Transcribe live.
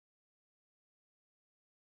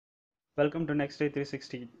Welcome to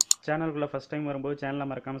Nextday360 சேனலுக்குள்ள first time வரும்போது சேனலை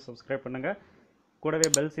மறக்காமல் சப்ஸ்கிரைப் பண்ணுங்கள். கூடவே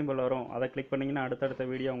பெல் சிம்பிள் வரும், அதை கிளிக் பண்ணிங்கன்னா அடுத்தடுத்த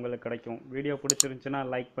வீடியோ உங்களுக்கு கிடைக்கும். வீடியோ பிடிச்சிருந்துச்சுன்னா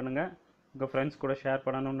லைக் பண்ணுங்கள். உங்கள் ஃப்ரெண்ட்ஸ் கூட ஷேர்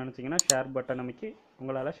பண்ணணும்னு நினச்சிங்கன்னா ஷேர் பட்டன் அமைக்கி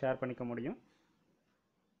உங்களால் ஷேர் பண்ணிக்க முடியும்.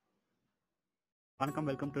 வணக்கம்,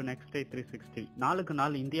 வெல்கம் டு Nextday360. நாளுக்கு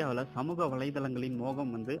நாள் இந்தியாவில் சமூக வலைதளங்களின்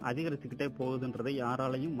மோகம் அதிகரிச்சுக்கிட்டே போகுதுன்றதை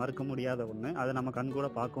யாராலையும் மறுக்க முடியாத ஒன்று. அதை நம்ம கண்கூட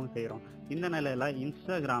பார்க்கவும் செய்கிறோம். இந்த நிலையில்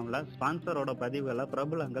இன்ஸ்டாகிராமில் ஸ்பான்சரோட பதிவுகளை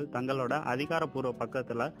பிரபலங்கள் தங்களோட அதிகாரப்பூர்வ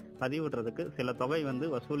பக்கத்தில் பதிவிடுறதுக்கு சில தொகை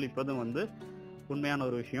வசூலிப்பதும் உண்மையான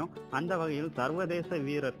ஒரு விஷயம். அந்த வகையில் சர்வதேச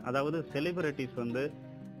வீரர், அதாவது செலிபிரிட்டிஸ்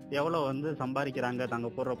எவ்வளோ சம்பாதிக்கிறாங்க தாங்க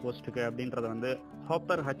போடுற போஸ்ட்டுக்கு அப்படின்றத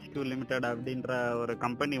ஹோப்பர் HQ லிமிடெட் அப்படின்ற ஒரு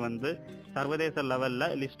கம்பெனி சர்வதேச லெவலில்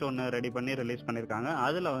லிஸ்ட் ஒன்று ரெடி பண்ணி ரிலீஸ் பண்ணியிருக்காங்க.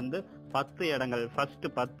 அதில் 10 இடங்கள், ஃபர்ஸ்ட்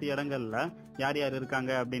 10 இடங்கள்ல யார் யார்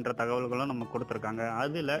இருக்காங்க அப்படின்ற தகவல்களும் நம்ம கொடுத்துருக்காங்க.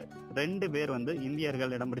 அதில் 2 பேர்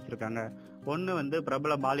இந்தியர்கள் இடம் பிடிச்சிருக்காங்க. ஒன்று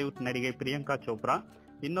பிரபல பாலிவுட் நடிகை பிரியங்கா சோப்ரா,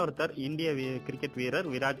 இன்னொருத்தர் இந்திய கிரிக்கெட் வீரர்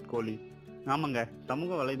விராட் கோலி. ஆமாங்க,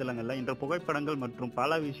 சமூக வலைதளங்களில் இன்று புகைப்படங்கள் மற்றும்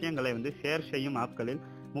பல விஷயங்களை ஷேர் செய்யும் ஆப்களில்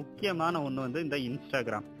முக்கியமான ஒன்று இந்த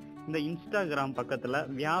இன்ஸ்டாகிராம். இந்த இன்ஸ்டாகிராம் பக்கத்துல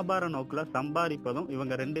வியாபார நோக்கில் சம்பாதிப்பதும்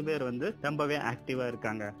இவங்க 2 பேர் ரொம்பவே ஆக்டிவா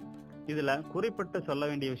இருக்காங்க. இதுல குறிப்பிட்டு சொல்ல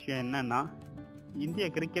வேண்டிய விஷயம் என்னன்னா, இந்திய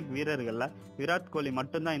கிரிக்கெட் வீரர்கள்ல விராட் கோலி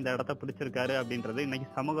மட்டும்தான் இந்த இடத்த பிடிச்சிருக்காரு அப்படின்றது இன்னைக்கு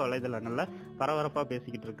சமூக வலைதளங்கள்ல பரபரப்பா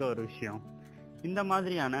பேசிக்கிட்டு இருக்க ஒரு விஷயம். இந்த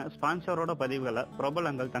மாதிரியான ஸ்பான்சரோட பதிவுகளை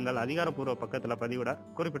பிரபலங்கள் தங்கள் அதிகாரப்பூர்வ பக்கத்துல பதிவிட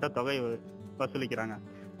குறிப்பிட்ட தொகை வசூலிக்கிறாங்க.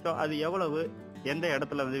 ஸோ அது எவ்வளவு, எந்த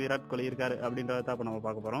இடத்துல விராட் கோலி இருக்காரு அப்படின்றத தான் நம்ம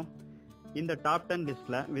பார்க்க போறோம். இந்த டாப் 10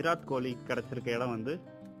 லிஸ்ட்ல விராட் கோலி கிடைச்சிருக்க இடம்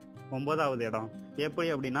 9வது இடம். எப்படி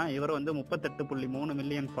அப்படின்னா, இவர் 38.3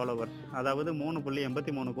 மில்லியன் ஃபாலோவர்ஸ், அதாவது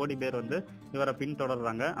 3.83 கோடி பேர் இவரை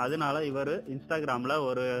பின்தொடர்றாங்க. அதனால இவர் இன்ஸ்டாகிராம்ல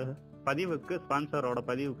ஒரு பதிவுக்கு, ஸ்பான்சரோட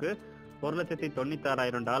பதிவுக்கு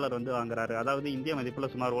 $1,96,000 வாங்குறாரு. அதாவது இந்திய மதிப்புல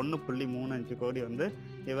சுமார் 1.35 கோடி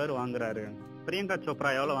இவர் வாங்குறாரு. பிரியங்கா சோப்ரா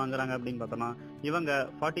எவ்வளவு வாங்குறாங்க அப்படின்னு பார்த்தோம்னா, இவங்க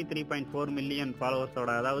 43.4 மில்லியன் ஃபாலோவர்ஸோட,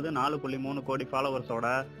 அதாவது 4.3 கோடி ஃபாலோவர்ஸோட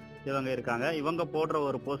இவங்க இருக்காங்க. இவங்க போடுற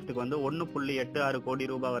ஒரு போஸ்ட்டுக்கு 1.86 கோடி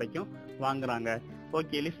ரூபாய் வரைக்கும் வாங்குறாங்க.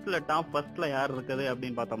 ஓகே, லிஸ்ட்ல டாப் ஃபர்ஸ்ட்ல யார் இருக்குது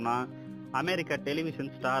அப்படின்னு பார்த்தோம்னா, அமெரிக்கா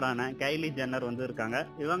டெலிவிஷன் ஸ்டாரான கைலி ஜென்னர் இருக்காங்க.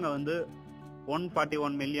 இவங்க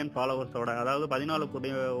 141 மில்லியன் ஃபாலோவர்ஸோட, அதாவது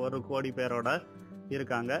 14.1 கோடி பேரோட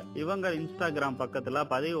இருக்காங்க. இவங்க இன்ஸ்டாகிராம் பக்கத்துல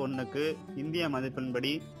பதிவு ஒன்றுக்கு இந்திய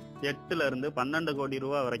மதிப்பின்படி 8 இருந்து 12 கோடி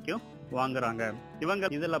ரூபாய் வரைக்கும் வாங்குறாங்க. இவங்க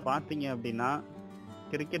இதுல பாத்தீங்க அப்படின்னா,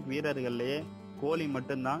 கிரிக்கெட் வீரர்கள்லயே கோலி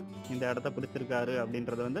மட்டும்தான் இந்த இடத்த பிடிச்சிருக்காரு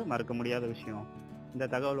அப்படின்றது மறக்க முடியாத விஷயம். இந்த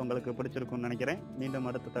தகவல் உங்களுக்கு பிடிச்சிருக்கும்னு நினைக்கிறேன். மீண்டும்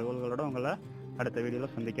அடுத்த தகவல்களோட உங்களை அடுத்த வீடியோல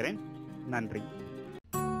சந்திக்கிறேன். நன்றி.